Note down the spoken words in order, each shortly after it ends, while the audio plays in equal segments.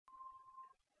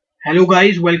Hello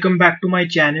guys, welcome back to my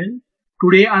channel.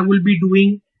 Today I will be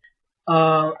doing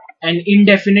an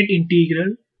indefinite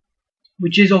integral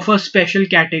which is of a special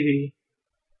category,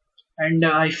 and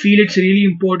I feel it's really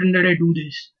important that I do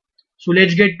this. So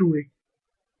let's get to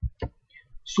it.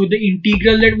 So the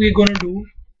integral that we're gonna do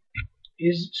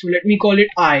is, so let me call it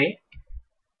I,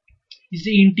 is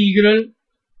the integral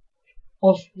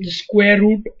of the square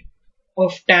root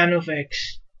of tan of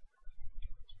x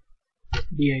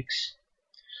dx.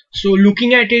 So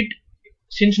looking at it,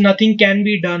 since nothing can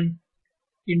be done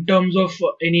in terms of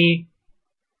any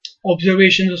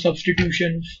observations or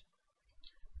substitutions,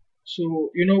 so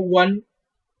the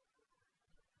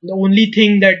only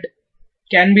thing that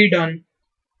can be done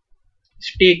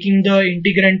is taking the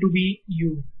integrand to be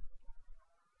u,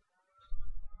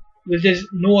 because there's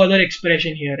no other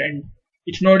expression here, and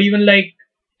it's not even like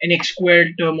an x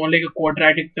squared term or like a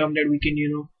quadratic term that we can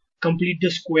complete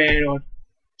the square or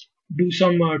do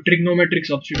some trigonometric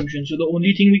substitution. So the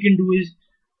only thing we can do is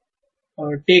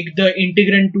take the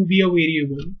integrand to be a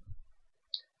variable.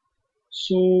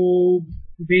 So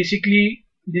basically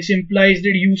this implies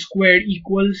that u squared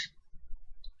equals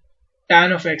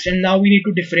tan of x, and now we need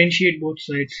to differentiate both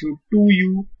sides. So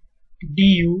 2u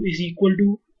du is equal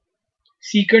to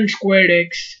secant squared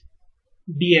x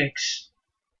dx.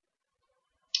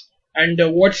 And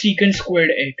what's secant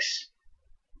squared x?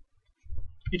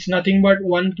 It's nothing but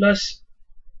 1 plus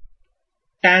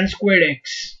tan squared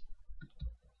x.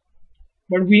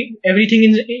 But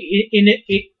everything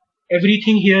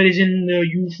everything here is in the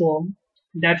u form.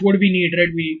 That's what we need,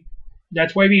 right?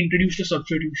 That's why we introduced a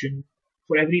substitution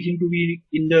for everything to be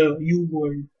in the u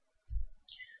world.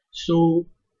 So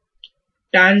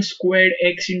tan squared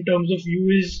x in terms of u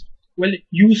is, well,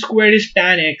 u squared is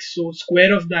tan x, so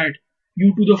square of that,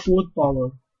 u to the fourth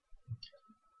power.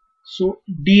 So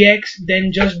dx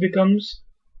then just becomes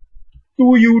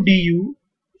 2u du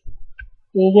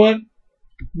over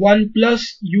 1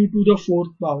 plus u to the fourth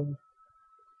power.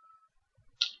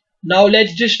 Now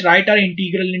let's just write our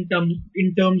integral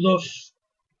in terms of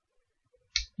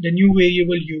the new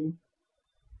variable u.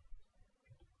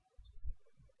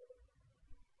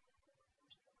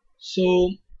 So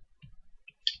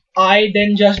I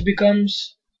then just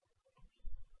becomes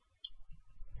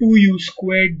 2u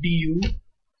squared du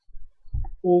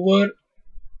over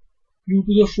u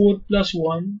to the fourth plus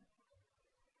 1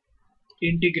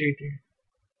 integrated.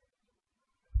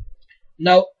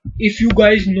 Now if you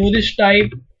guys know this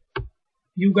type,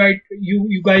 you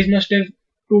guys must have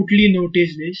totally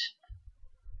noticed this,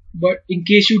 but in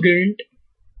case you didn't,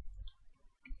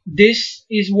 this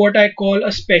is what I call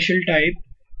a special type,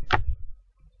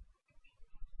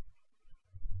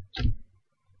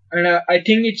 and I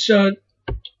think it's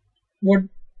what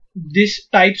this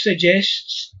type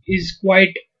suggests is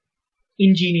quite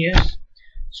ingenious.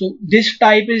 So this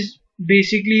type is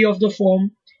basically of the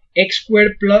form x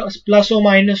squared plus or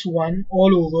minus 1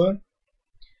 all over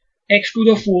x to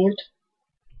the fourth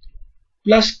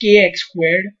plus kx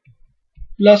squared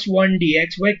plus 1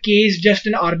 dx, where k is just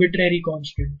an arbitrary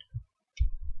constant.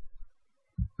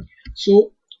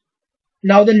 So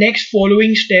now the next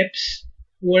following steps,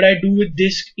 what I do with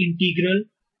this integral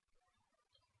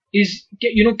is,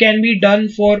 can be done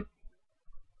for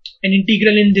an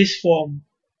integral in this form.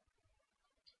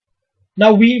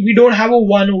 Now we don't have a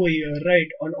 1 over here, right?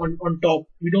 On top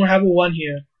we don't have a 1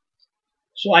 here,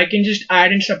 so I can just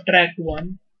add and subtract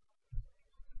 1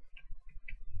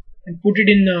 and put it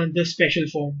in the special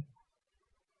form.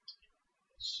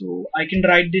 So I can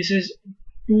write this as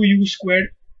 2u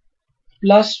squared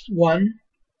plus 1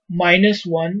 minus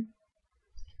 1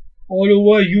 all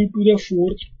over u to the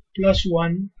fourth plus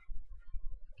 1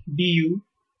 du.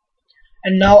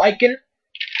 And now I can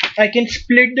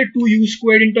split the 2u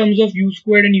squared in terms of u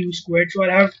squared and u squared. So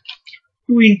I have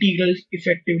two integrals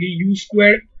effectively, u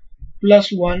squared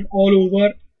plus 1 all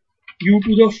over u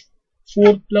to the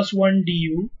fourth plus 1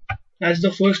 du. That's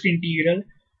the first integral.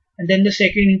 And then the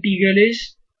second integral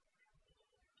is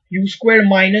u squared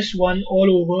minus 1 all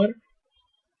over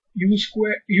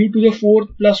u to the fourth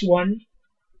plus 1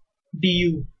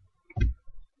 du.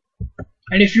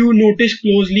 And if you notice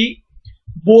closely,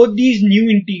 both these new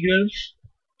integrals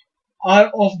are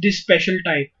of this special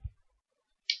type.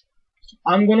 So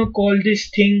I'm going to call this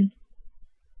thing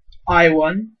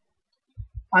I1.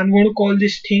 I'm going to call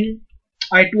this thing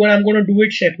I2, and I'm going to do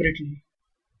it separately.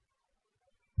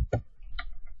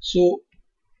 So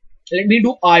let me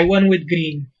do I1 with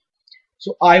green.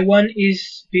 So I1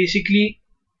 is basically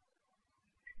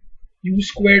u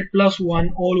squared plus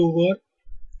 1 all over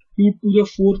u to the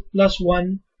fourth plus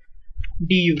 1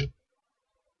 du.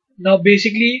 Now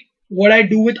basically what I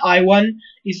do with I1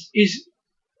 is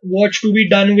what's to be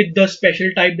done with the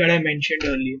special type that I mentioned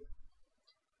earlier.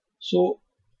 So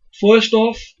first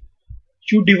off,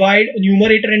 you divide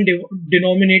numerator and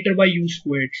denominator by u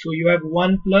squared. So you have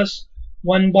 1 plus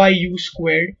 1 by u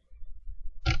squared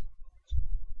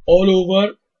all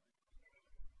over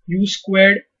u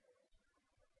squared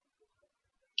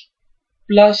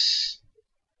plus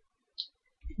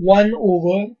 1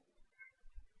 over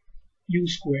u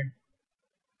squared.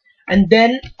 And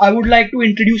then I would like to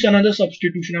introduce another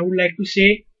substitution. I would like to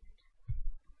say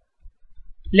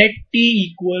let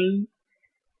t equal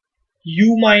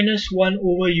u minus 1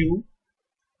 over u.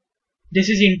 This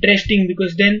is interesting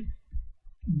because then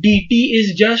dt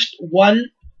is just 1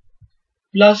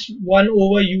 plus 1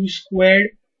 over u squared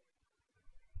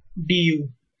du.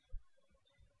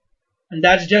 And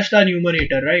that's just our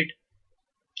numerator, right?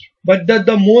 But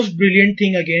the most brilliant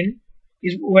thing again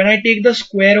is when I take the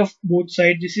square of both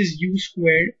sides, this is u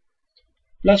squared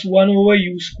plus 1 over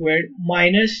u squared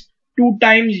minus 2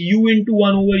 times u into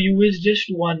 1 over u is just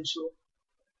 1, so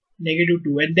negative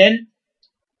 2. And then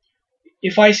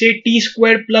if I say t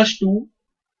squared plus 2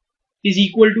 is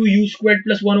equal to u squared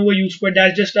plus 1 over u squared,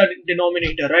 that's just our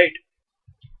denominator, right?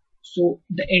 So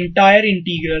the entire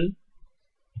integral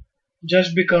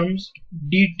just becomes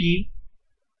dt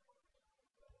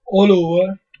all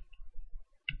over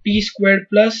t squared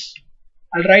plus,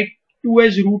 I'll write 2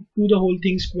 as root 2 the whole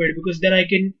thing squared, because then I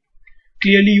can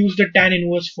clearly use the tan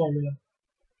inverse formula.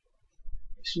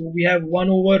 So we have 1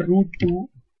 over root 2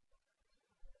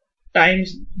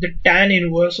 times the tan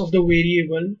inverse of the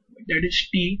variable, that is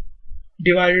t,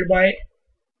 divided by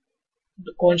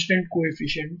the constant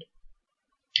coefficient.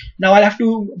 Now I'll have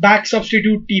to back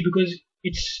substitute t because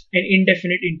it's an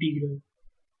indefinite integral.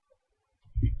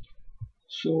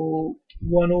 So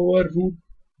 1 over root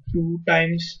 2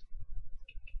 times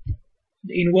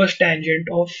the inverse tangent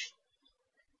of,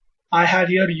 I have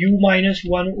here u minus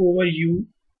 1 over u,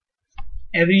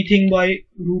 everything by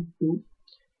root 2.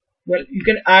 Well, you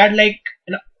can add like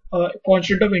a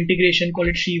constant of integration, call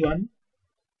it c1.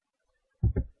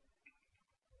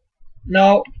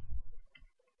 Now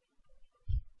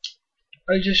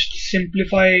I'll just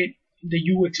simplify the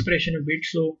u expression a bit.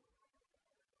 So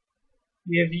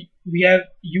we have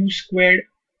u squared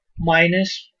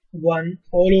minus 1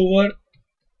 all over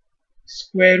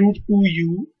square root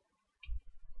 2u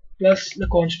plus the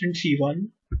constant c1.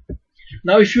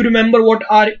 Now if you remember what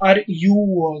our u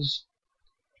was,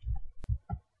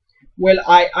 well,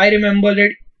 I remember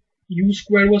that u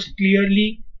squared was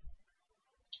clearly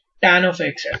tan of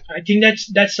x. I think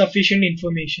that's sufficient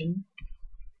information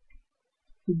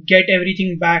to get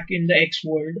everything back in the x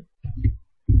world.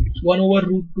 1 over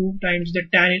root 2 times the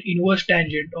tan inverse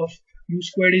tangent of u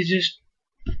squared is just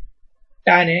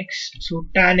tan x. So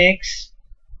tan x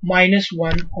minus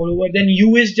 1 all over, then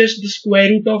u is just the square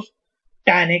root of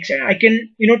tan x, and I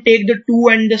can take the 2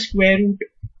 and the square root,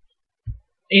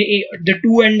 the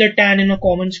 2 and the tan in a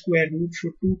common square root.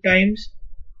 So 2 times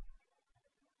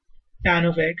tan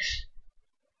of x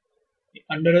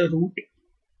under a root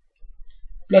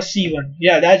plus c1.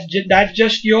 Yeah, that's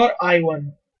just your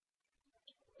I1.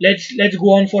 Let's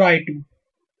go on for I2.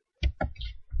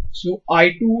 So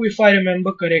I2, if I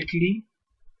remember correctly,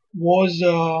 was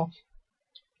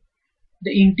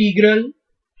the integral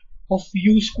of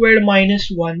u squared minus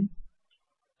 1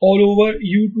 all over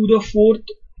u to the 4th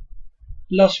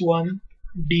plus 1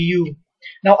 du.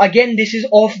 Now again, this is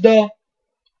of the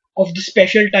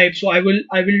special type, so I will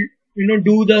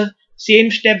do the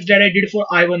same steps that I did for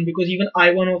I1, because even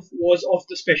I1 was of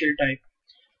the special type.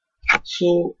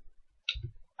 So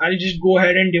I'll just go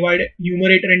ahead and divide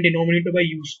numerator and denominator by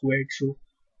u squared. So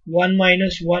 1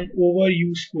 minus 1 over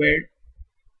u squared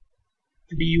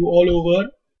du all over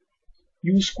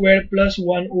u squared plus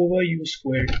 1 over u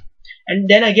squared. And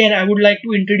then again, I would like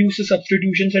to introduce a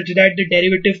substitution such that the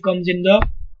derivative comes in the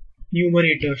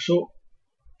numerator. So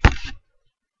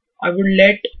I would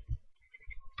let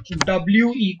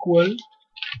w equal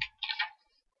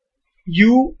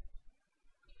u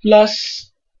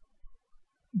plus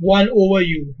 1 over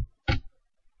u,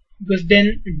 because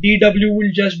then dw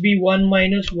will just be 1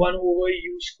 minus 1 over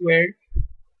u squared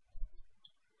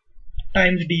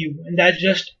times du, and that's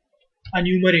just a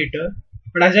numerator.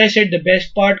 But as I said, the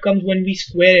best part comes when we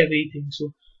square everything.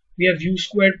 So we have u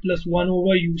squared plus 1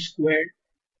 over u squared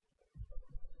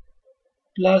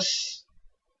plus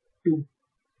 2.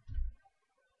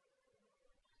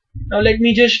 Now let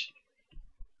me just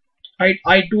write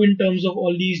I2 in terms of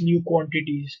all these new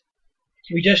quantities.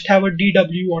 We just have a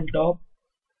dw on top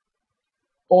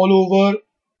all over,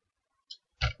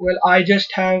 well, I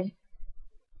just have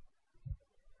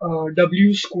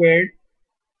w squared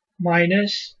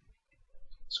minus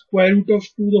square root of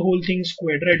 2 the whole thing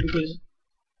squared, right? Because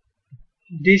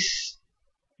this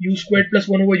u squared plus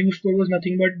 1 over u squared was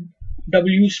nothing but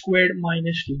w squared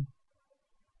minus 2.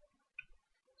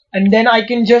 And then I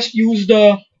can just use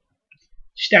the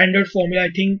standard formula.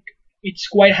 I think it's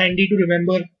quite handy to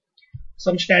remember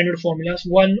some standard formulas.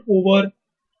 1 over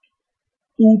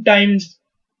 2 times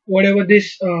whatever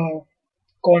this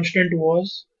constant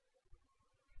was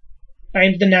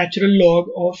times the natural log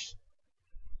of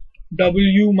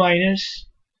w minus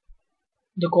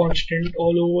the constant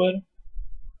all over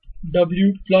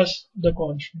w plus the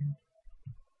constant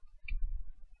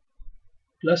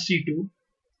plus c2.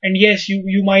 And yes,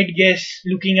 you might guess,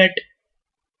 looking at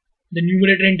the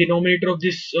numerator and denominator of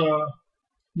this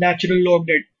natural log,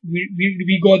 that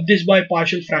we got this by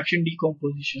partial fraction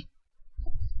decomposition.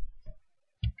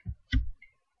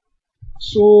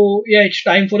 So yeah, it's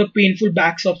time for a painful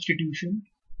back substitution.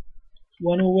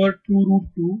 1 over 2 root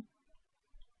 2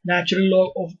 natural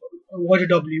log of what's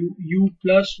w, u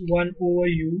plus 1 over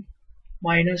u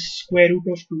minus square root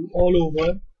of 2 all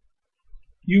over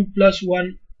u plus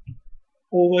 1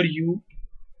 over u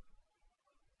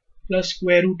plus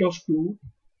square root of 2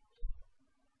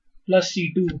 plus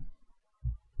c2,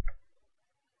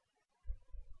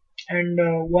 and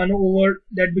 1 over,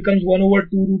 that becomes 1 over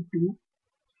 2 root 2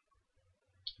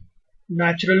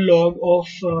 natural log of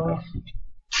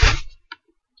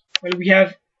well, we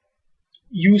have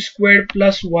u squared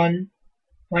plus 1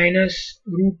 minus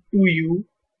root 2u.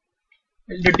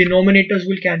 The denominators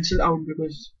will cancel out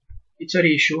because it's a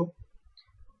ratio.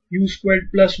 U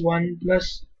squared plus 1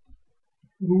 plus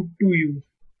root 2u.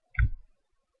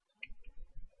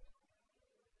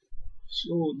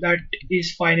 So that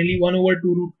is finally 1 over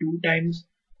 2 root 2 times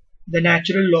the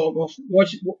natural log of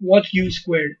what's u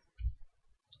squared.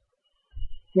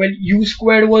 Well, u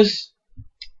squared was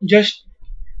just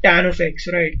tan of x,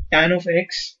 right? Tan of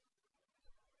x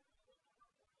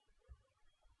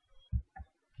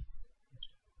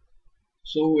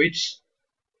so it's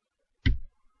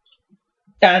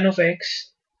tan of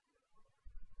x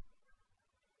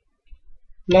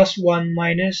plus 1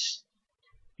 minus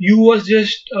u was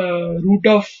just root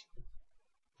of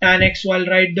tan x, so I'll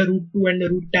write the root 2 and the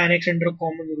root tan x under a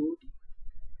common root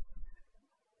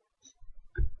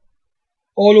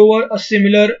all over a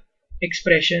similar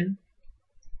expression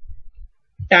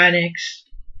tan x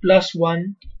plus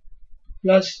 1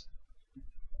 plus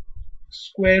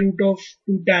square root of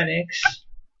 2 tan x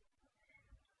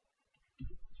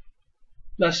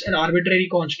plus an arbitrary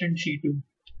constant c2.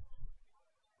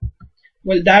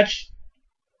 Well, that's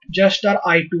just our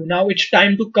I2. Now it's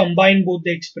time to combine both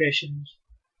the expressions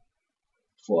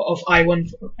of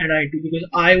I1 and I2, because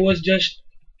I was just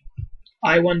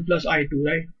I1 plus I2,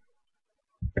 right?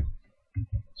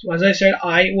 So as I said,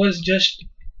 I was just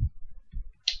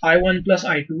I1 plus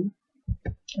I2.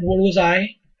 And what was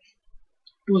I?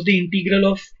 It was the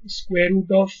integral of square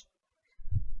root of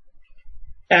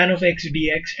tan of x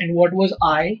dx. And what was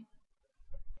I?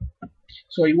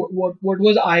 Sorry, what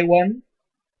was I1?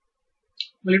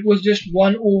 Well, it was just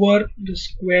 1 over the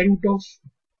square root of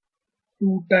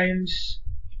 2 times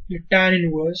the tan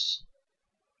inverse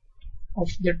of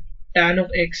the tan of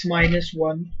x minus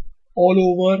 1 all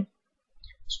over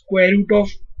square root of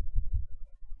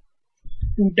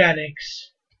 2 tan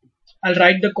x. I'll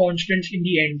write the constants in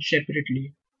the end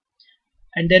separately.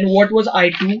 And then what was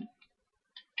I2?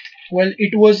 Well,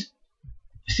 it was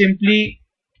simply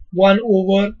 1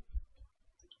 over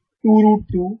 2 root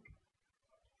 2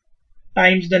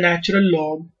 times the natural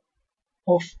log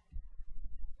of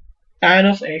tan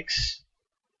of x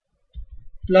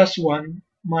plus 1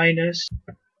 minus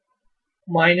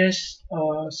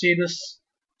say the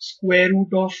square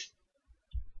root of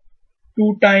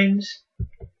 2 times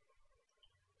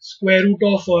square root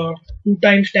of 2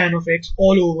 times tan of x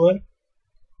all over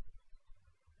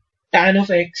tan of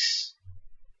x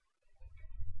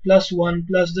plus 1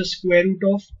 plus the square root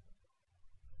of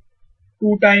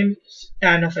 2 times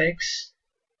tan of x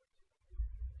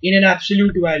in an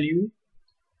absolute value,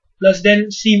 plus then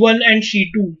c1 and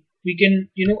c2. We can,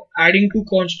 adding two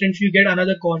constants, you get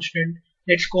another constant.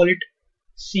 Let's call it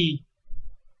c.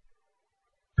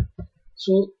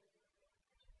 So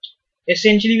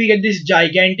essentially we get this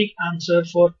gigantic answer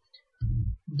for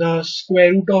the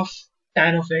square root of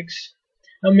tan of x.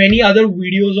 Now many other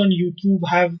videos on YouTube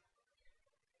have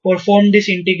performed this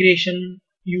integration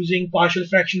using partial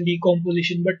fraction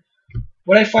decomposition, but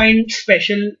what I find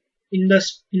special in the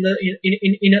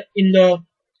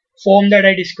form that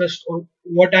I discussed, or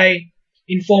what I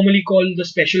informally call the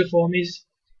special form, is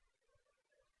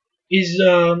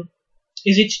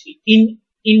its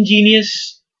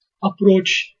ingenious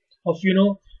approach of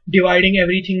dividing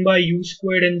everything by u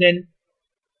squared and then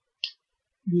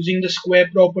using the square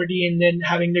property and then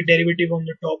having the derivative on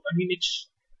the top. I mean, it's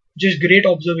just great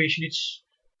observation. It's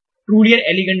truly an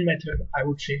elegant method, I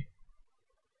would say.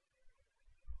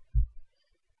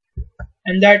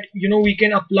 And that, we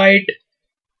can apply it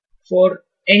for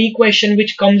any question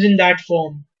which comes in that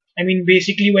form. I mean,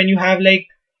 basically when you have like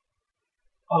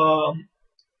a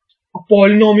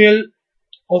polynomial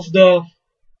of the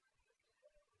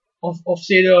of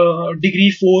say the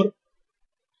degree 4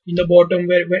 in the bottom,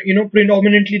 where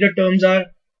predominantly the terms are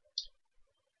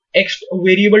x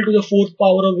variable to the fourth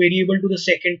power or variable to the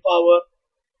second power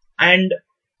and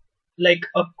like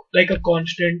a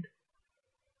constant.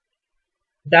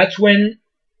 That's when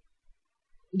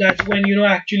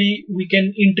actually we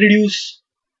can introduce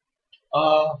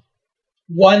uh,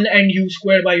 1 and u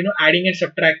square by adding and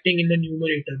subtracting in the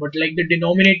numerator, but like the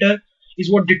denominator is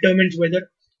what determines whether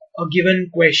a given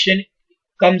question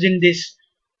comes in this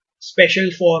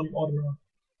special form or not.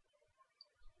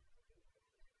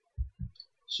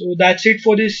 So that's it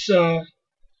for this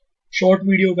short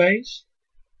video, guys.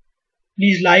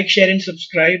 Please like, share and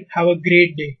subscribe. Have a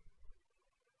great day.